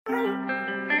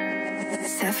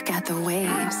Seth got the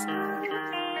waves.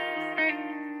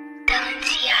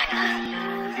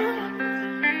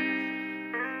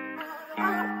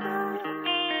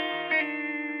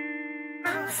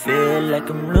 Feel like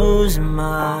I'm losing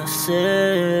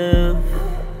myself.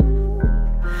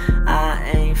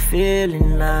 I ain't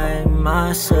feeling like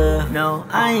myself. No,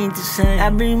 I ain't the same.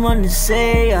 Everyone to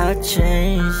say I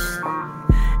changed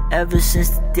ever since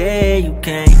the day you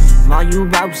came. All you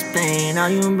brought was pain, all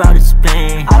you brought is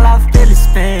pain. All I feel is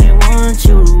pain, want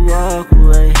you to walk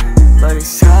away, but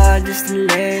it's hard just to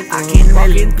let go. I can't walk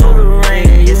in through the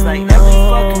rain. It's like every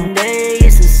fucking day,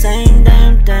 it's the same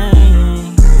damn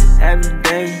thing. Every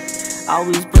day,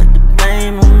 always put the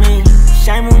blame on me.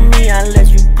 Shame on me, I let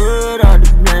you put all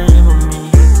the blame on me.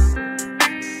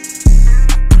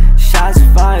 Shots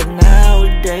fired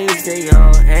nowadays, they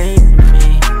all aim at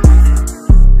me.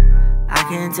 I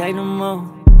can't take no more.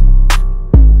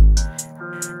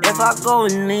 If I go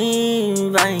and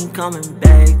leave, I ain't coming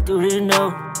back through the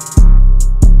door.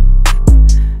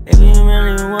 If you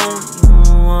really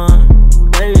want,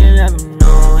 baby, let me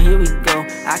know. Here we go.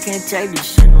 I can't take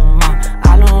this shit no more.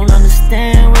 I don't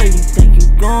understand where you think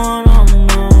you're going on,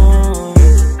 no.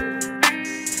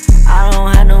 I don't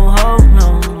have no hope no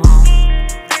more.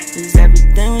 Cause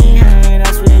everything we had,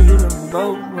 I swear you done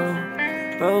broke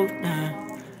down.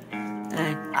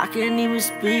 Hey, I can't even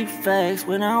speak facts.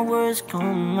 When our words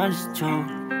come, I just choke.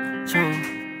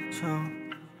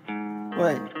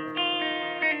 What?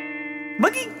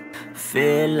 Boogie?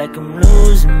 Feel like I'm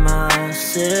losing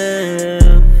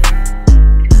myself.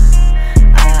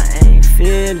 I ain't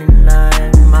feeling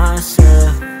like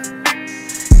myself.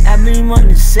 Everyone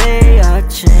to say I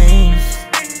changed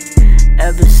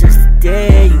ever since the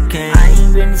day you came. I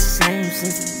ain't been the same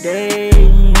since the day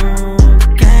you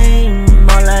came.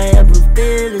 All I ever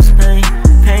feel is pain,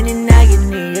 pain and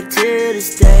agony until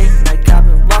this day. Like I've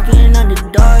been walking under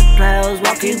dark clouds,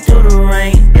 walking through the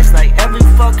rain. It's like every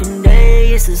fucking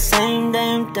day, it's the same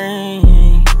damn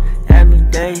thing. Every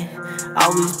day,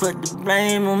 always put the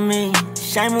blame on me.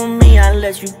 Shame on me, I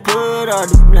let you put all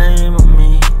the blame on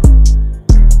me.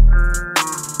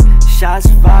 Shots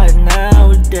fired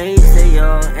nowadays, they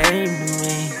all aim at me.